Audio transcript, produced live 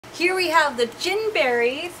here we have the gin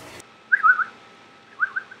berries.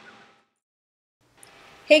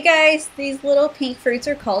 Hey guys, these little pink fruits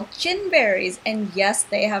are called gin berries, and yes,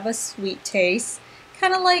 they have a sweet taste,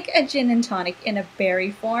 kind of like a gin and tonic in a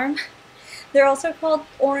berry form. They're also called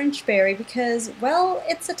orange berry because, well,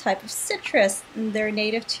 it's a type of citrus. They're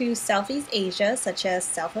native to Southeast Asia, such as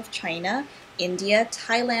south of China, India,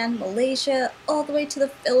 Thailand, Malaysia, all the way to the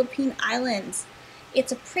Philippine Islands.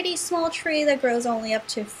 It's a pretty small tree that grows only up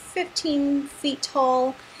to 15 feet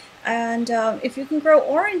tall. And if you can grow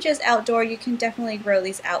oranges outdoor, you can definitely grow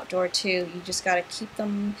these outdoor too. You just gotta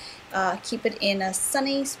keep it in a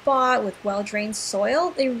sunny spot with well-drained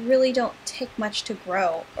soil. They really don't take much to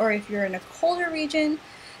grow. Or if you're in a colder region,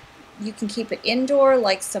 you can keep it indoor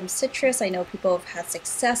like some citrus. I know people have had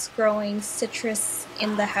success growing citrus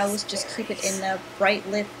in the house. Just keep it in a bright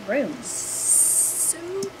lit room. So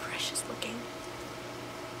precious looking.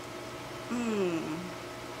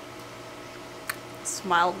 It's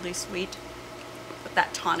mildly sweet with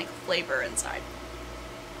that tonic flavor inside.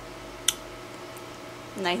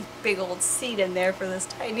 Nice big old seed in there for this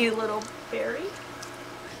tiny little berry.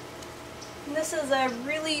 And this is a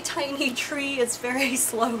really tiny tree. It's very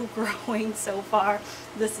slow growing so far.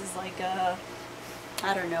 This is like a,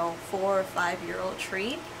 I don't know, 4 or 5 year old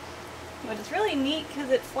tree. But it's really neat because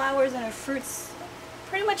it flowers and it fruits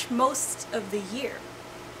pretty much most of the year.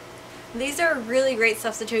 These are a really great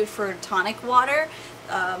substitute for tonic water.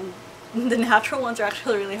 The natural ones are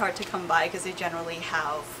actually really hard to come by because they generally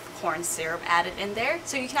have corn syrup added in there.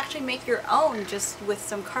 So you can actually make your own just with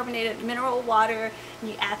some carbonated mineral water. And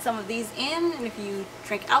you add some of these in, and if you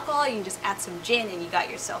drink alcohol, you can just add some gin and you got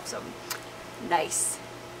yourself some nice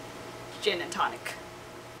gin and tonic.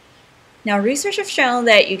 Now, research has shown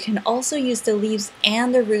that you can also use the leaves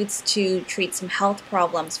and the roots to treat some health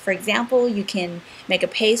problems. For example, you can make a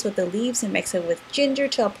paste with the leaves and mix it with ginger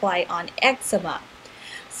to apply on eczema.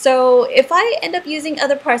 So if I end up using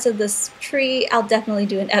other parts of this tree, I'll definitely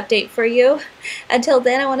do an update for you. Until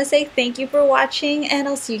then, I want to say thank you for watching, and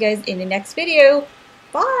I'll see you guys in the next video.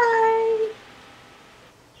 Bye!